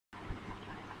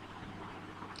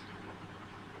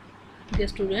Dear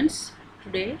students,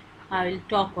 today I will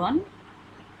talk on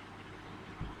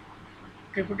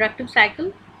reproductive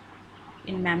cycle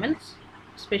in mammals,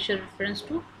 special reference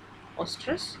to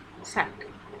ostrich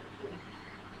cycle.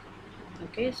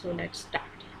 Okay, so let's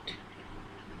start it.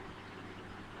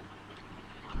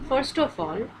 First of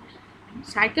all,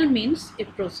 cycle means a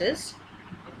process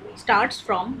starts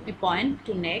from a point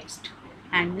to next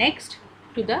and next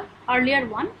to the earlier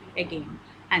one again,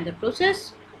 and the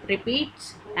process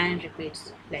repeats and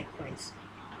repeats likewise.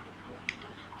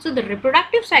 So the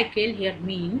reproductive cycle here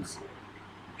means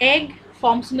egg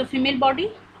forms in the female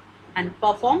body and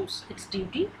performs its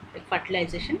duty like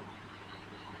fertilization,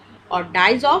 or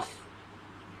dies off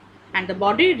and the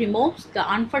body removes the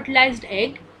unfertilized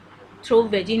egg through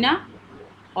vagina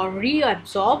or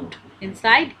reabsorbed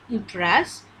inside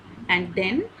uterus, and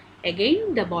then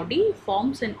again the body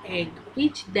forms an egg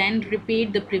which then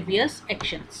repeat the previous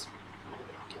actions.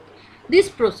 This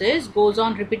process goes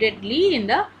on repeatedly in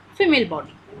the female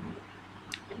body.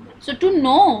 So to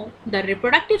know the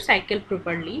reproductive cycle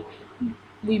properly,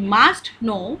 we must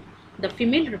know the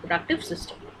female reproductive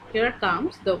system. Here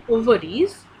comes the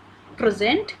ovaries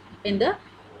present in the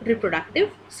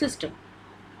reproductive system,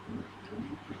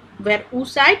 where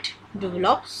oocyte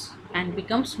develops and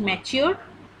becomes mature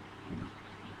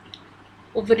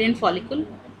ovarian follicle,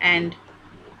 and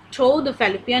through the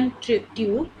fallopian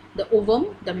tube, the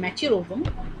ovum, the mature ovum,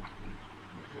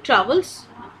 travels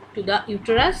to the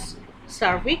uterus,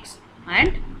 cervix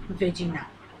and vagina.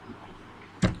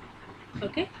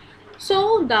 Okay,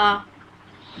 so the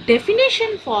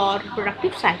definition for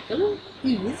reproductive cycle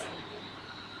is,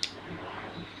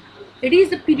 it is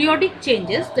the periodic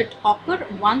changes that occur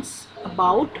once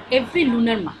about every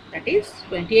lunar month, that is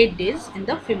 28 days in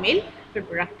the female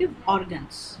reproductive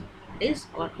organs, that is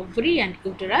or ovary and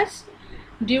uterus,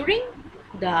 during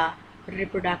the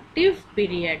reproductive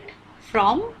period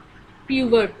from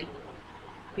puberty.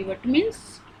 Puberty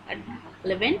means at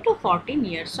 11 to 14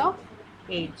 years of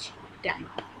age time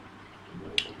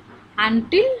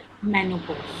until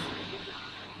menopause.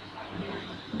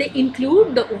 They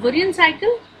include the ovarian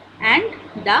cycle and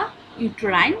the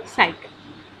uterine cycle.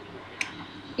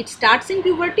 It starts in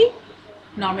puberty,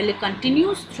 normally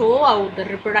continues throughout the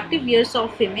reproductive years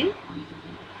of female.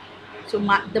 So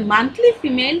the monthly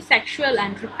female sexual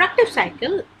and reproductive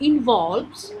cycle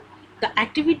involves the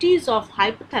activities of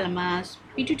hypothalamus,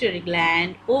 pituitary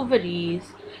gland,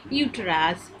 ovaries,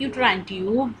 uterus, uterine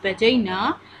tube,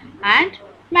 vagina and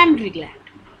mammary gland.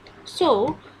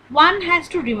 So one has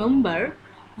to remember,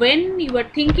 when you are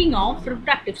thinking of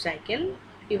reproductive cycle,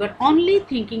 you are only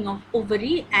thinking of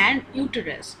ovary and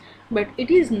uterus, but it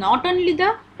is not only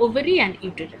the ovary and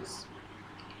uterus.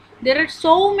 There are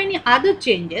so many other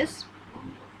changes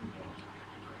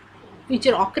which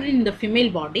are occurring in the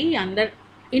female body under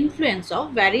influence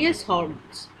of various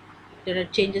hormones. There are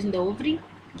changes in the ovary,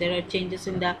 there are changes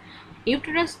in the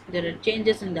uterus, there are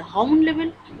changes in the hormone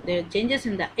level, there are changes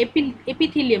in the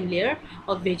epithelium layer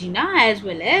of vagina as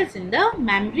well as in the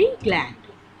mammary gland.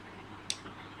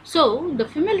 So the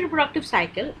female reproductive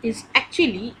cycle is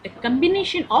actually a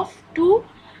combination of two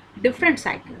different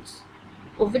cycles,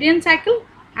 ovarian cycle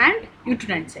and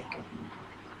uterine cycle.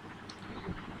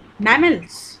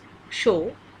 Mammals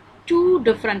show two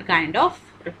different kind of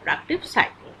reproductive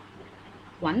cycle.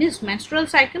 One is menstrual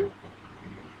cycle,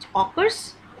 which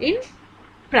occurs in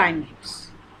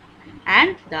primates,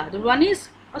 and the other one is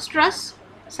ostrich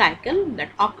cycle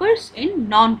that occurs in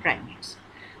non-primates.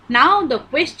 Now the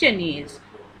question is,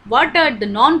 what are the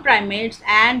non-primates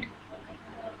and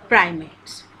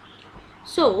primates?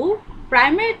 So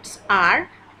primates are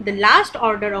the last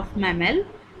order of mammal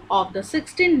of the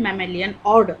 16 mammalian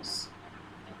orders.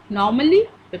 Normally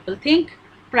people think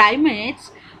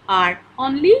primates are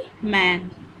only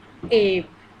man, ape,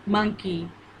 monkey,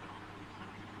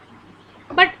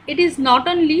 but it is not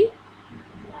only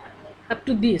up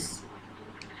to this.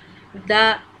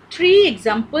 The three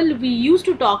examples we used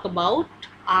to talk about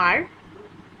are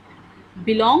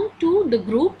belong to the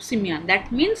group simian.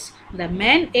 That means the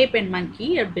man, ape and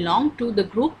monkey are belong to the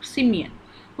group simian,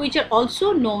 which are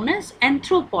also known as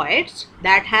anthropoids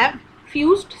that have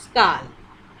fused skull.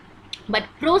 But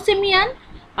prosimian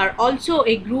are also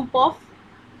a group of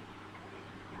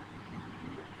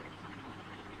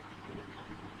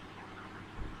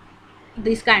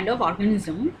this kind of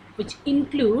organism, which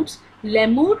includes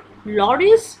lemur,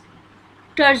 loris,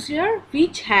 tarsier,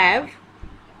 which have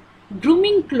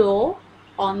grooming claw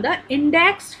on the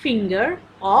index finger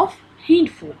of hind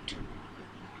foot.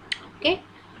 Okay,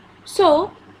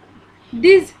 so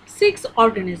these 6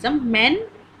 organisms, man,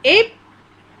 ape,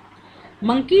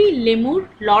 monkey, lemur,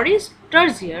 loris,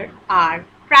 tarsier, are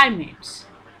primates.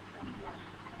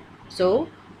 So,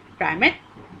 primate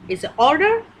is an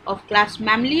order of class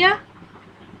Mammalia,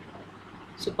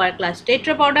 superclass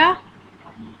Tetrapoda,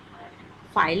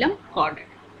 phylum Chordate,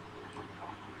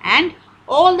 and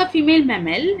all the female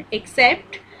mammal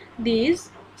except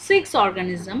these 6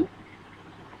 organisms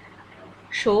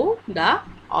show the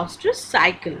ostrich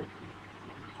cycle.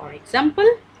 For example,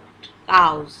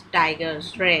 cows,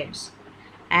 tigers, rats,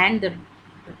 and the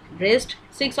rest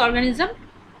 6 organisms,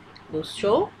 those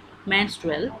show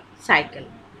menstrual cycle.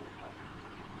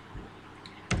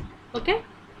 Okay.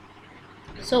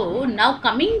 So now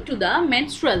coming to the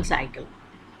menstrual cycle.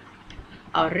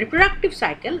 Our reproductive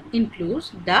cycle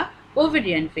includes the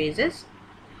ovarian phases,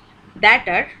 that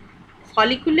are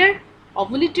follicular,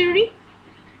 ovulatory,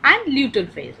 and luteal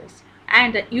phases,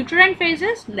 and the uterine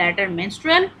phases, that are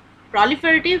menstrual,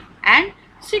 proliferative, and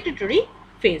secretory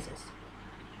phases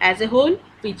as a whole,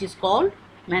 which is called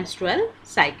menstrual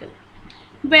cycle,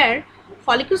 where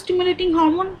follicle stimulating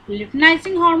hormone,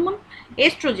 luteinizing hormone,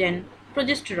 estrogen,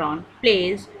 progesterone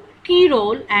plays key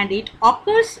role, and it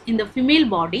occurs in the female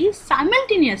body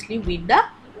simultaneously with the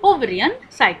ovarian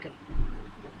cycle.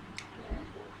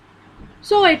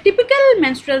 So a typical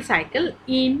menstrual cycle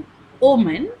in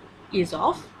women is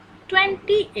of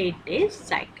 28 days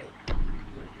cycle.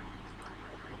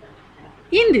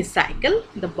 In this cycle,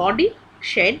 the body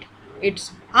shed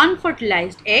its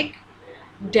unfertilized egg,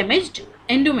 damaged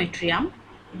endometrium,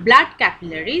 blood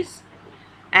capillaries,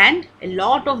 and a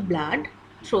lot of blood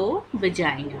through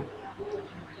vagina.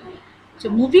 So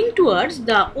moving towards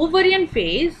the ovarian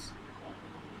phase,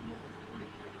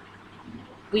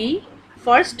 we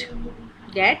first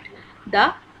get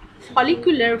the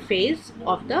follicular phase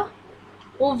of the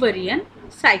ovarian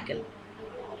cycle.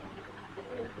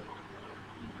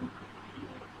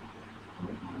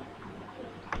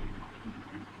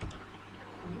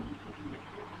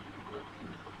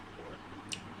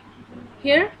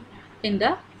 Here in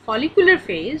the follicular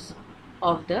phase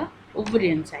of the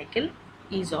ovarian cycle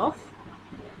is of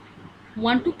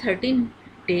 1 to 13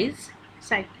 days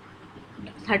cycle.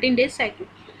 13 days cycle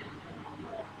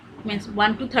means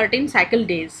 1 to 13 cycle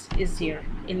days is here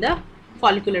in the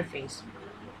follicular phase,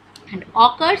 and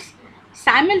occurs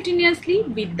simultaneously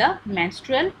with the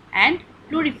menstrual and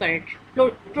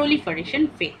proliferation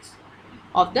phase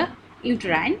of the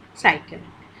uterine cycle.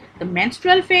 The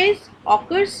menstrual phase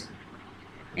occurs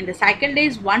in the cycle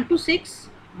days 1 to 6,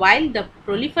 while the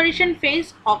proliferation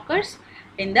phase occurs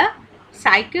in the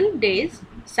cycle days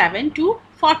 7 to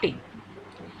 14.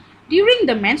 During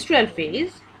the menstrual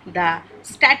phase, the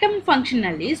stratum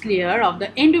functionalis layer of the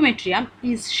endometrium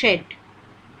is shed.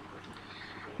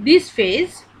 This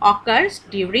phase occurs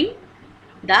during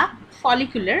the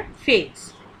follicular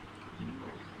phase.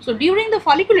 So during the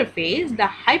follicular phase, the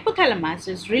hypothalamus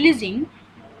is releasing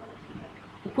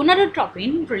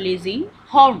gonadotropin releasing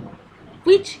hormone,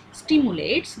 which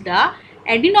stimulates the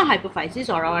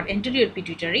adenohypophysis or our anterior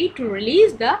pituitary to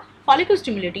release the follicle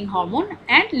stimulating hormone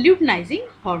and luteinizing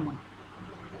hormone.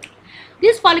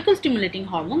 This follicle stimulating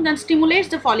hormone then stimulates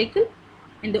the follicle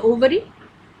in the ovary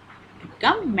to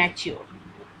become mature.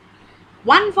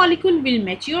 One follicle will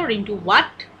mature into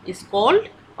what is called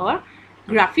a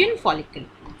Graafian follicle,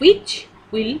 which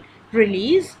will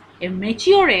release a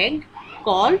mature egg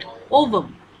called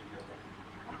ovum.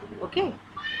 Okay.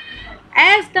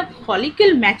 As the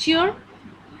follicle matures,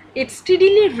 it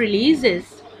steadily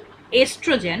releases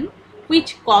estrogen,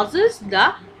 which causes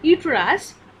the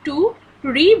uterus to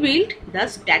rebuild the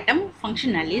stratum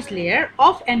functionalis layer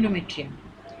of endometrium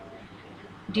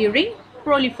during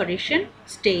proliferation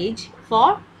stage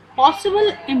for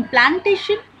possible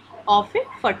implantation of a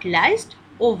fertilized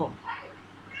ovum.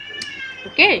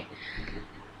 Okay.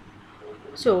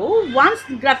 So once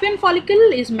the Graafian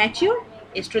follicle is mature,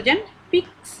 estrogen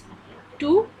peaks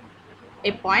to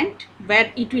a point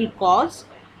where it will cause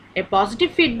a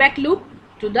positive feedback loop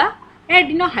to the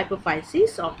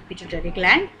adenohypophysis of the pituitary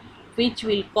gland, which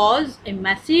will cause a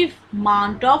massive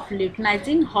amount of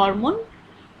luteinizing hormone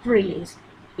release,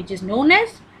 which is known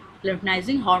as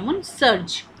luteinizing hormone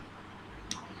surge.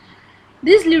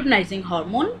 This luteinizing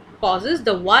hormone causes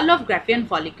the wall of Graafian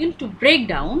follicle to break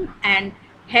down and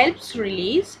helps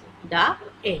release the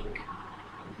egg.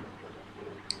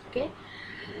 Okay.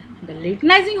 The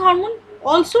luteinizing hormone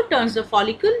also turns the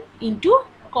follicle into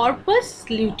corpus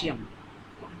luteum.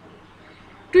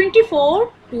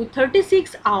 24 to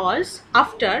 36 hours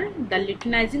after the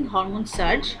luteinizing hormone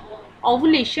surge,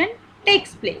 ovulation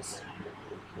takes place.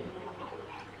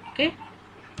 Okay.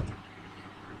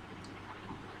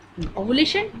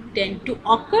 Ovulation tends to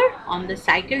occur on the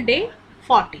cycle day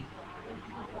 40.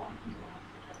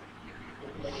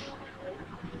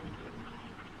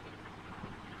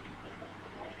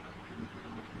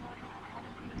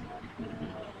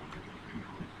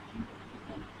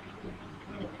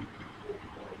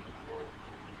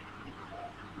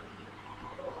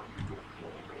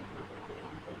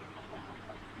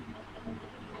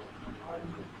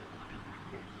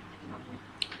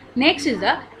 Next is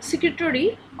the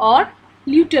secretory or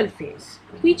luteal phase,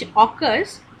 which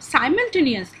occurs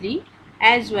simultaneously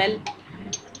as well.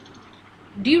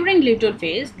 During luteal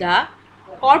phase, the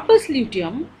corpus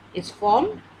luteum is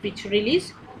formed, which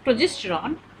release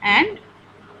progesterone and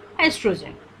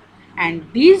estrogen, and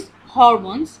these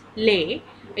hormones play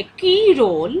a key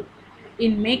role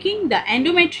in making the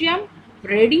endometrium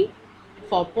ready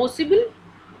for possible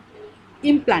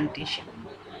implantation.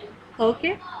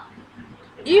 Okay,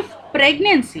 if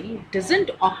pregnancy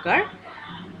doesn't occur,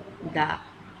 the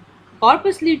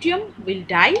corpus luteum will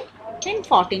die in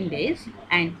 14 days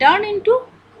and turn into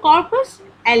corpus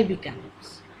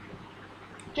albicans.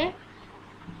 Okay,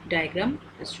 diagram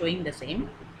is showing the same.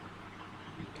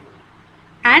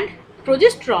 And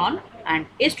progesterone and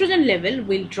estrogen level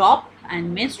will drop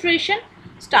and menstruation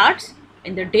starts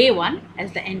in the day 1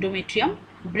 as the endometrium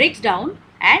breaks down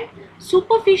and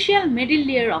superficial middle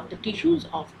layer of the tissues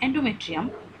of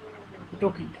endometrium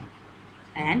broken down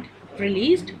and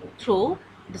released through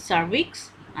the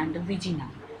cervix and the vagina,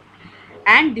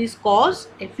 and this cause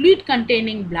a fluid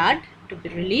containing blood to be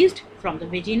released from the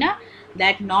vagina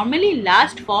that normally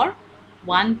lasts for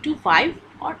 1 to 5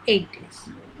 or 8 days,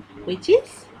 which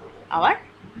is our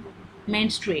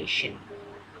menstruation.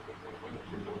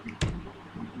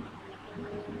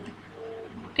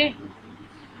 Okay,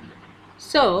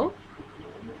 so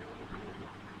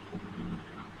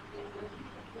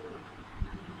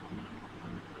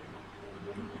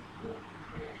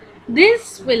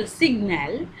this will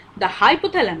signal the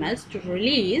hypothalamus to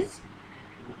release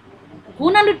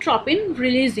gonadotropin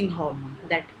releasing hormone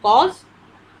that causes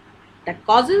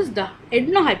the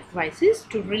adenohypophysis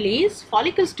to release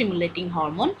follicle stimulating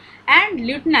hormone and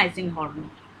luteinizing hormone,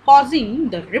 causing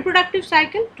the reproductive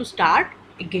cycle to start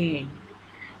again.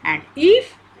 And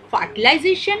if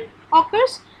fertilization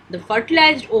occurs, the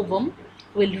fertilized ovum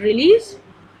will release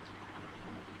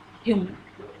human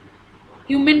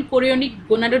chorionic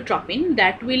gonadotropin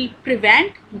that will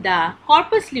prevent the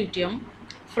corpus luteum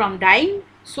from dying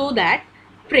so that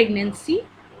pregnancy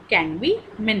can be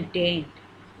maintained.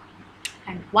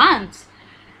 And once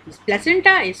this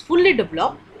placenta is fully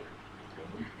developed,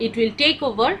 it will take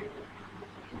over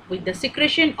with the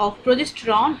secretion of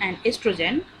progesterone and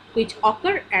estrogen, which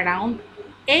occur around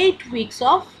 8 weeks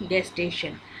of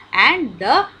gestation, and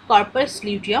the corpus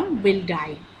luteum will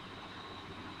die.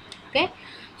 Okay,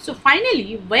 so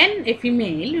finally, when a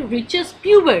female reaches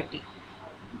puberty,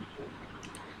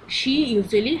 she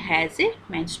usually has a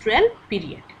menstrual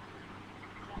period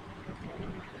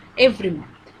every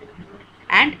month,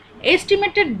 and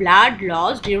estimated blood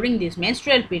loss during this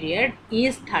menstrual period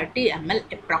is 30 ml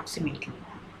approximately.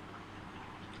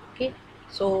 Okay,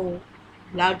 so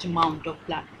large amount of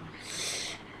blood.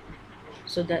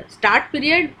 So the start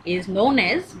period is known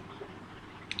as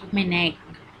menarche.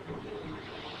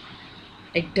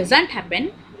 It doesn't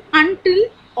happen until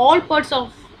all parts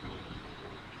of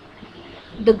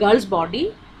the girl's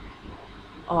body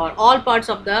or all parts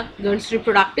of the girl's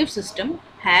reproductive system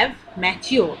have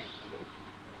matured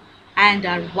and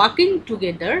are working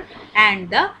together, and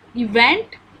the event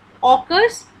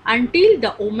occurs until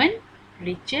the woman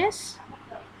reaches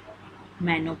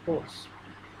menopause.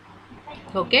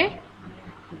 Okay,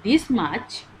 this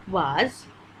much was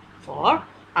for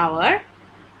our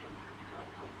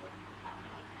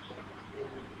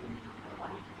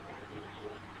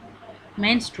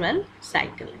menstrual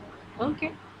cycle.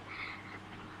 Okay,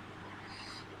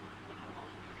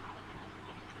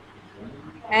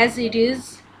 as it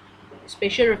is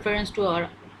special reference to our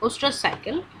oestrus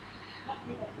cycle,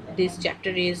 this chapter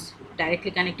is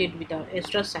directly connected with our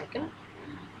estrus cycle.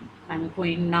 I am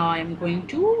going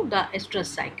to the estrus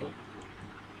cycle.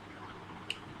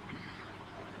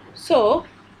 So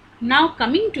now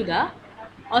coming to the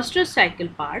oestrus cycle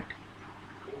part,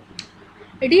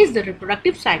 it is the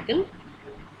reproductive cycle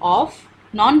of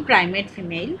non-primate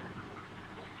female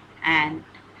and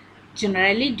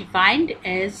generally defined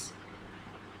as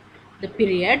the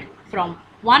period from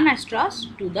one estrus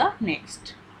to the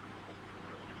next.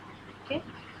 Okay,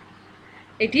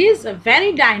 it is a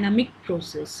very dynamic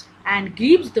process and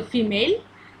gives the female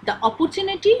the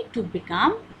opportunity to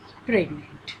become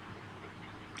pregnant.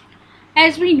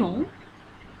 As we know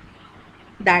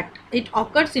that it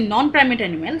occurs in non-primate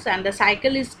animals, and the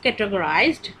cycle is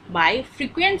categorized by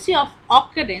frequency of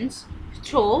occurrence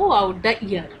throughout the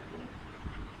year.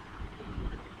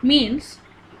 Means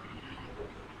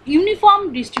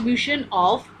uniform distribution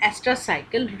of estrus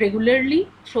cycle regularly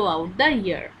throughout the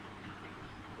year.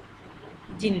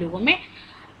 जिन लोगों में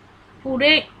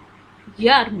पूरे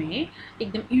year में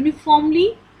एकदम uniformly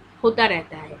होता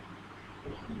रहता है,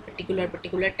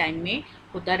 particular time में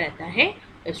होता रहता है,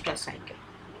 estrous cycle.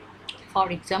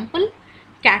 For example,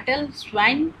 cattle,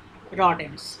 swine,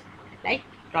 rodents. Like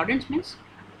rodents means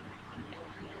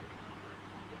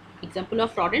example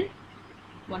of rodent.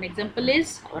 One example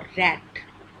is a rat.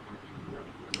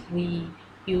 We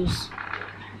use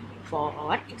for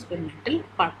our experimental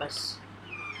purpose.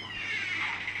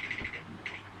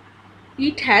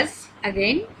 It has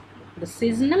again the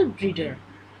seasonal breeder,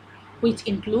 which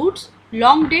includes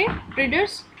long day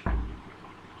breeders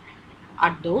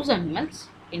are those animals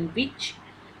in which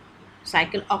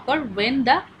cycle occur when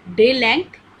the day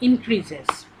length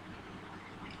increases.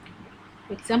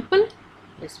 Example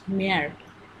is mare.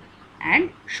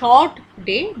 And short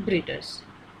day breeders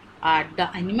are the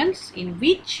animals in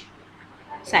which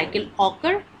cycle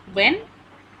occur when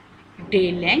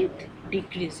day length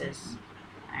decreases.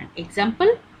 And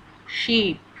example,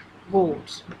 sheep,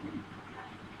 goats.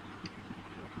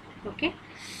 Okay.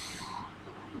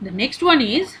 The next one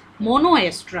is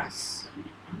monoestrous.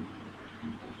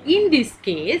 In this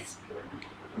case,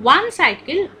 one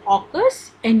cycle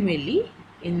occurs annually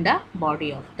in the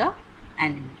body of the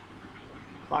animal.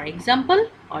 For example,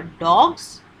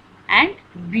 dogs and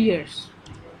bears.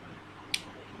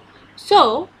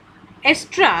 So,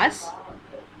 estrus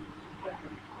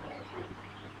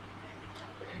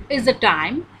is the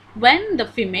time when the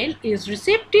female is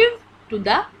receptive to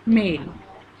the male.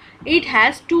 It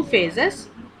has two phases.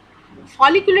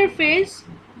 Follicular phase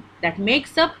that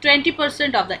makes up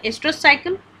 20% of the estrus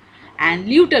cycle and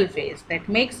luteal phase that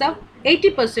makes up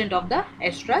 80% of the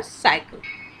estrus cycle.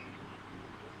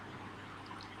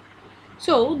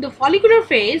 So, the follicular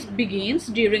phase begins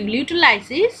during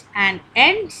luteolysis and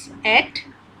ends at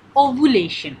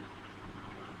ovulation.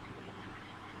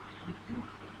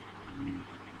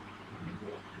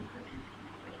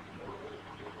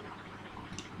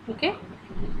 Okay.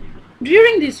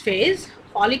 During this phase,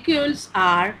 follicles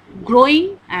are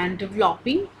growing and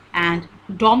developing, and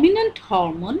dominant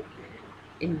hormone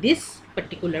in this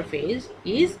particular phase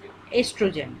is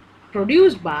estrogen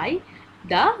produced by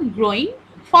the growing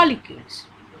follicles.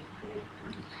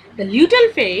 The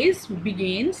luteal phase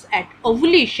begins at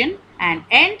ovulation and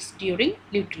ends during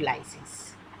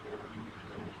luteolysis.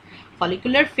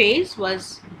 Follicular phase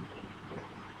was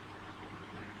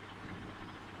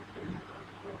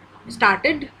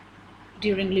started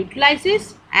during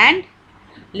luteolysis and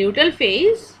luteal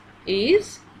phase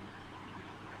is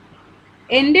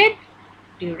ended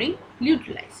during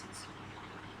luteolysis.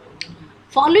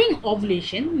 Following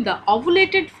ovulation, the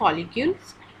ovulated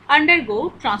follicles undergo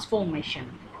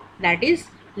transformation, that is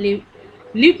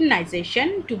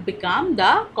luteinization, to become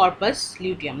the corpus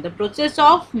luteum. The process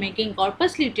of making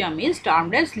corpus luteum is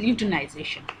termed as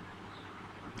luteinization.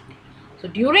 So,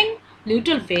 during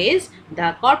luteal phase,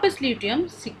 the corpus luteum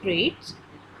secretes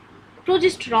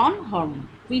progesterone hormone,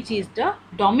 which is the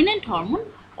dominant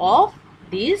hormone of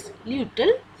this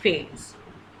luteal phase.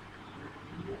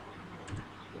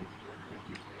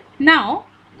 Now,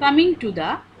 coming to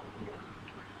the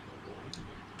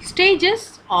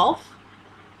stages of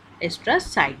estrus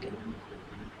cycle,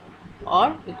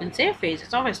 or you can say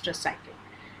phases of estrus cycle.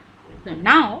 So,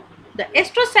 now the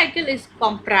estrus cycle is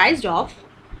comprised of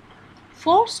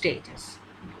 4 stages: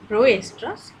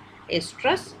 proestrus,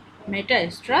 estrus,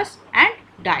 metaestrus and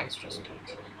diestrus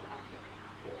stage.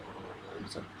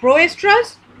 So,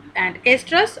 proestrus and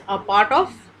estrus are part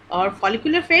of our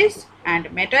follicular phase, and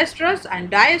metaestrus and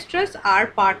diestrus are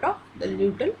part of the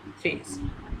luteal phase.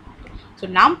 So,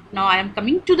 now I am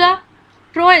coming to the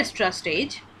proestrus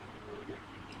stage,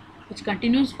 which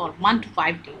continues for 1 to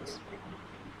 5 days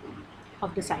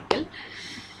of the cycle.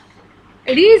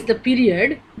 It is the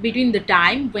period between the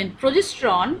time when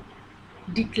progesterone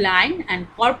decline and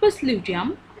corpus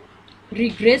luteum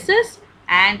regresses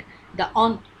and the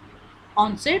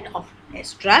onset of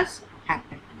estrus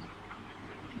happens.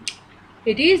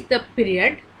 It is the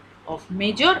period of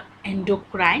major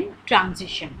endocrine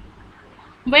transition,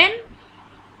 when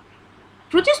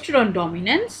progesterone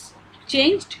dominance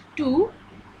changed to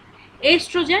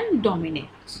estrogen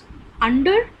dominance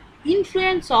under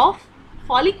influence of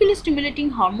follicle stimulating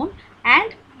hormone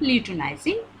and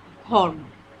luteinizing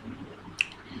hormone.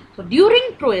 So,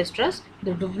 during proestrus,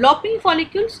 the developing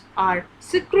follicles are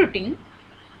secreting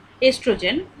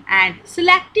estrogen and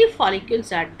selective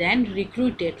follicles are then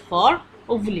recruited for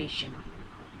ovulation.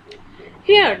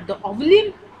 Here, the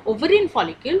ovarian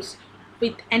follicles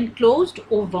with enclosed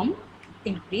ovum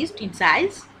increased in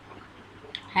size,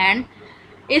 and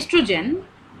estrogen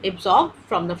absorbed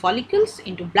from the follicles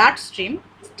into bloodstream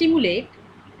stimulate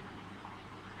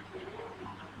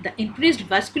the increased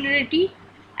vascularity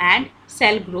and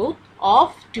cell growth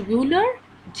of tubular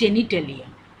genitalia,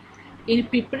 in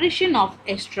preparation of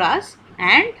estrus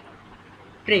and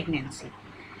pregnancy.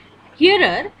 Here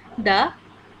are the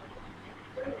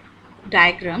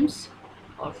diagrams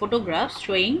or photographs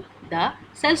showing the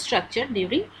cell structure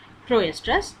during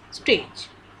proestrus stage.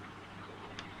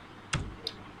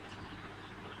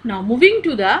 Now moving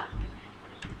to the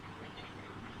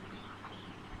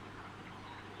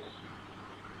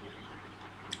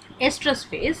estrus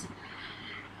phase,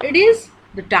 it is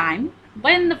the time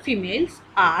when the females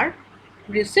are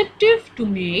receptive to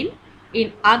male.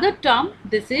 In other terms,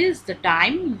 this is the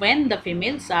time when the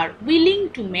females are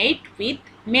willing to mate with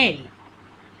male.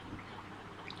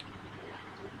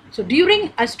 So during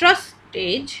estrus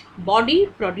stage, body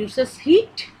produces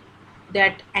heat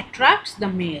that attracts the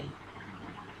male.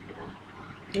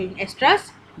 During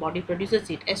estrus, body produces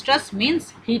heat. Estrus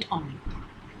means heat only.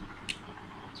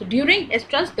 So during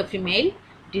estrus, the female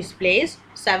displays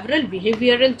several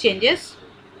behavioral changes,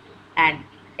 and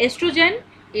estrogen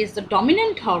is the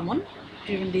dominant hormone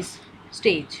during this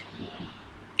stage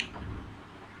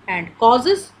and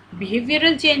causes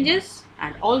behavioral changes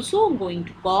and also going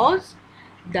to cause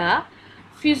the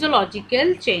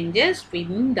physiological changes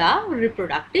within the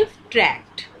reproductive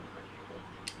tract.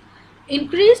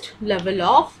 Increased level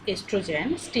of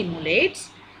estrogen stimulates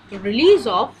the release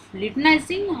of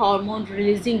luteinizing hormone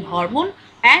releasing hormone,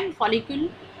 and follicle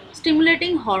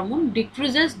stimulating hormone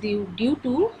decreases due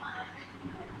to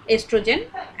estrogen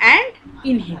and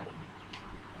inhibin.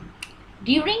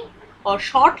 During or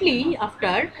shortly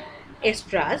after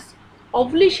estrus,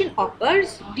 ovulation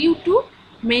occurs due to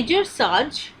major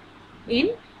surge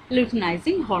in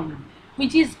luteinizing hormone,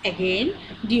 which is again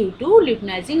due to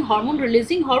luteinizing hormone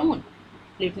releasing hormone.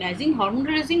 Luteinizing hormone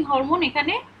releasing hormone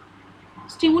এখানে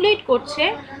stimulate করছে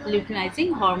luteinizing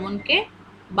hormone কে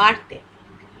বাড়তে,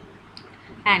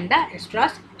 and the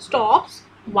estrus stops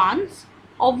once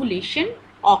ovulation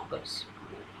occurs.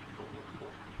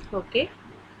 Okay,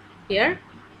 here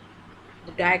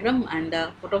the diagram and the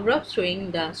photograph showing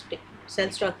the cell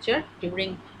structure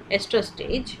during estrus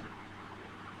stage.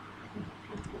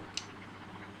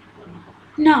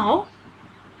 Now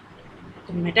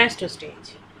the metaestrus stage.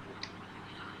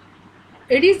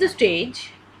 It is the stage,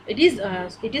 it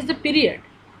is the period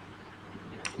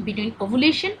between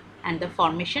ovulation and the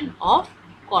formation of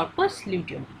corpus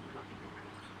luteum.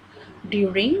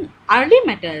 During early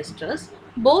metaestrus,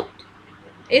 both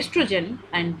estrogen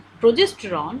and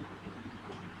progesterone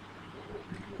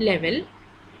level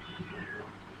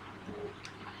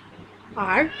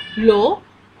are low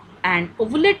and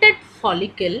ovulated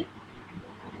follicle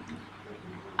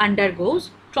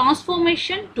undergoes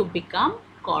transformation to become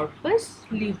corpus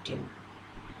luteum.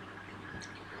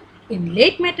 In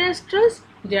late metaestrus,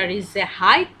 there is a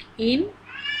hike in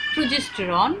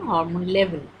progesterone hormone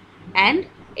level and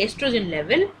estrogen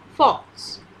level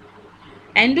falls.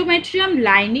 Endometrium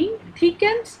lining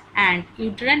thickens and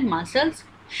uterine muscles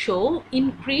show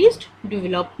increased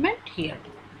development here.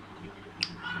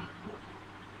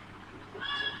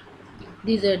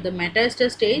 These are the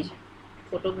metaestrus stage,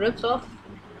 photographs of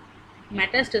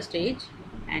metaestrus stage,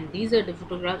 and these are the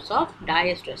photographs of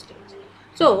diestrus stage.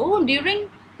 So during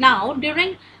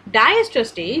diestrus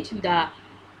stage, the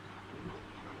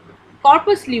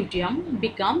corpus luteum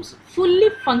becomes fully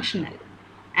functional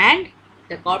and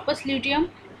the corpus luteum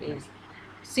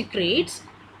secretes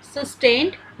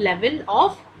sustained level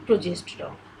of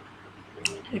progesterone.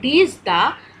 It is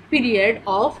the period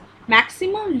of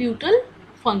maximum luteal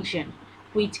function,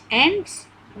 which ends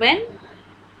when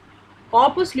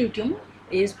corpus luteum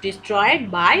is destroyed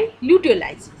by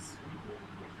luteolysis.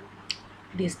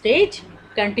 This stage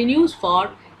continues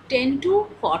for 10 to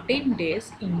 14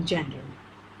 days in general.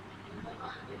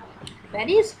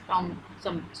 Varies from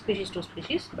some species to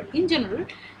species, but in general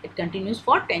it continues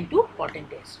for 10 to 14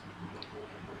 days.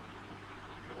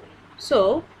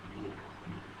 So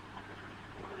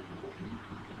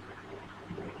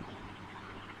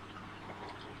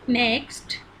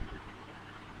next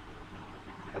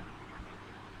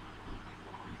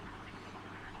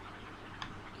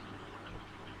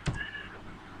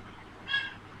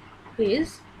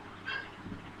is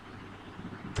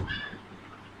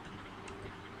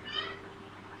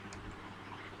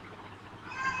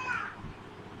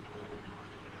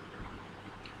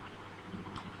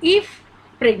if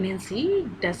pregnancy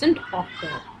doesn't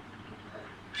occur,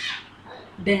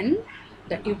 then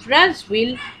the uterus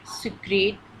will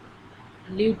secrete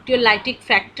luteolytic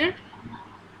factor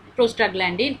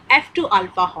prostaglandin F2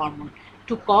 alpha hormone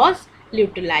to cause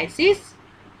luteolysis,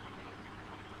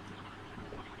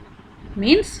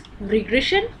 means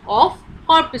regression of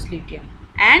corpus luteum,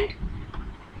 and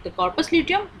the corpus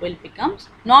luteum will become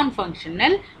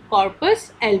non-functional,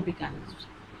 corpus L becomes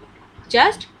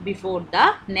just before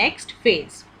the next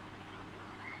phase.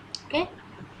 Okay,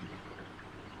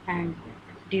 and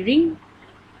during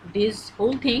this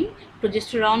whole thing,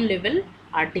 progesterone level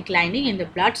are declining in the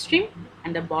bloodstream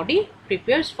and the body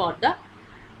prepares for the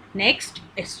next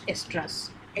estrus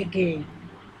again.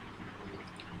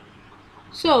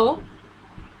 So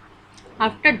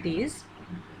after this,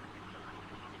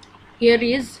 here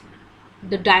is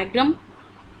the diagram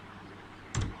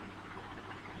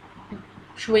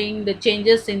showing the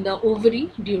changes in the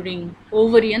ovary during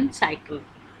ovarian cycle.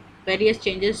 Various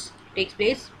changes takes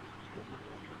place.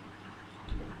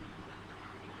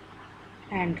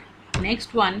 And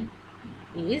next one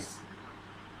is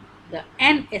the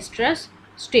N-estrus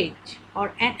stage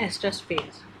or N-estrus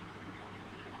phase.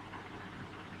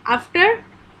 After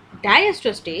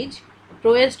diestrus stage,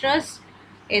 proestrus,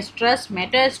 estrus,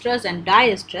 metaestrus and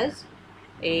diestrus,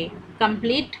 a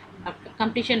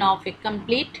completion of a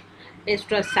complete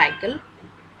estrus cycle,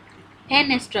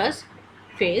 N-estrus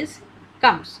phase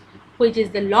comes, which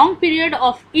is the long period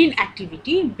of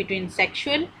inactivity between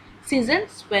sexual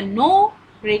seasons when no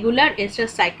regular estrus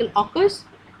cycle occurs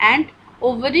and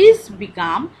ovaries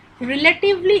become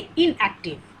relatively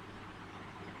inactive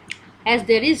as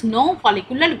there is no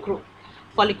follicular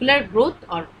growth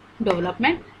or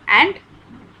development and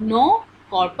no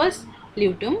corpus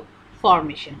luteum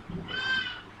formation.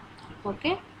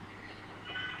 Okay.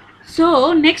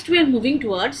 So next we are moving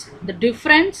towards the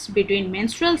difference between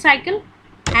menstrual cycle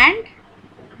and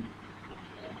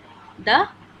the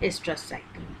estrus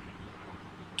cycle,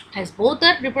 as both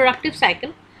are reproductive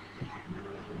cycle.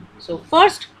 So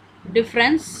first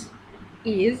difference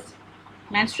is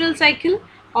menstrual cycle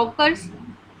occurs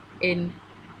in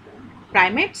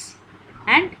primates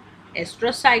and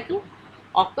estrus cycle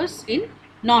occurs in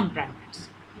non-primates.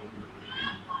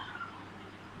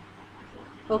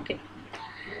 Okay.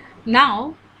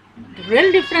 Now the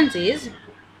real difference is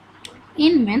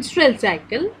in menstrual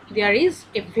cycle there is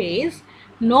a phase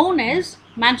known as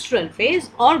menstrual phase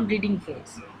or bleeding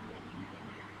phase,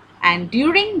 and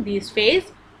during this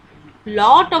phase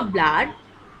lot of blood,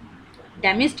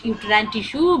 damaged uterine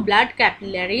tissue, blood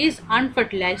capillaries,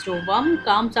 unfertilized ovum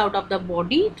comes out of the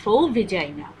body through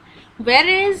vagina,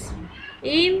 whereas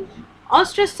in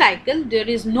estrus cycle there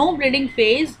is no bleeding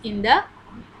phase in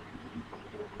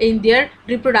their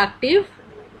reproductive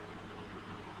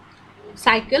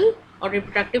cycle or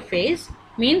reproductive phase,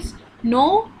 means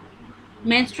no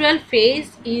menstrual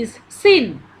phase is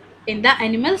seen in the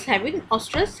animals having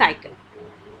estrus cycle.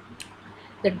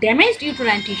 The damaged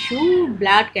uterine tissue,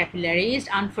 blood capillaries,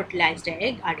 unfertilized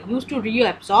egg are used to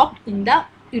reabsorb in the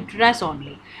uterus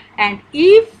only, and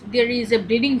if there is a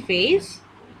bleeding phase,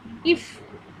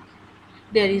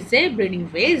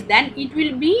 then it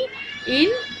will be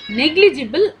in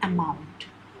negligible amount.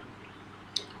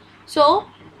 So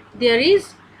there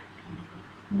is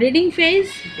bleeding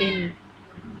phase in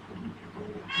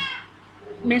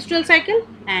menstrual cycle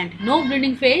and no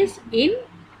bleeding phase in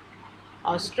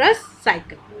estrus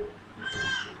cycle.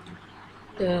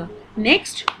 The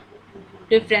next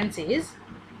difference is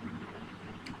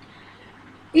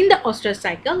in the estrus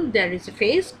cycle there is a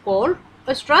phase called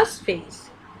estrus phase,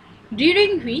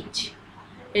 during which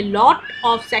a lot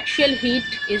of sexual heat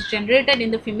is generated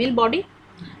in the female body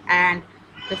and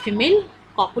the female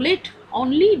copulate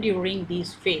only during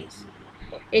this phase.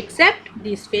 Except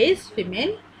this phase,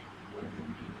 female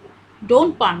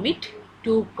don't permit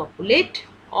to copulate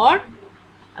or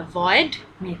avoid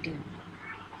mating.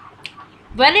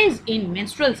 Whereas in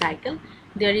menstrual cycle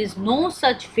there is no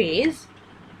such phase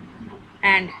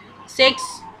and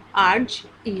sex urge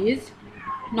is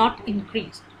not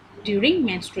increased during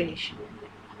menstruation,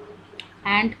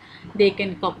 and they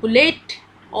can copulate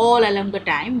all along the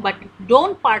time but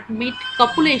don't permit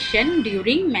copulation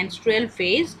during menstrual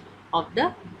phase of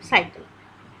the cycle.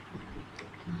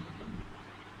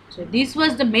 So this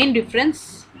was the main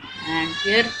difference, and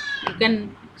here you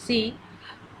can see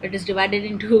it is divided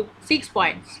into 6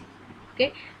 points.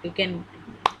 Okay, you can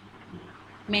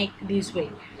make this way.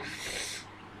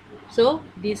 So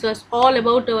this was all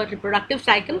about our reproductive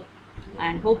cycle,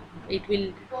 and hope it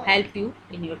will help you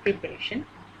in your preparation.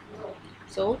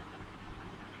 So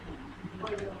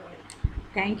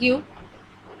thank you.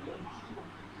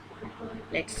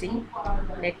 Let's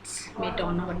meet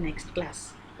on our next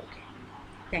class. Okay.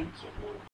 Thank you.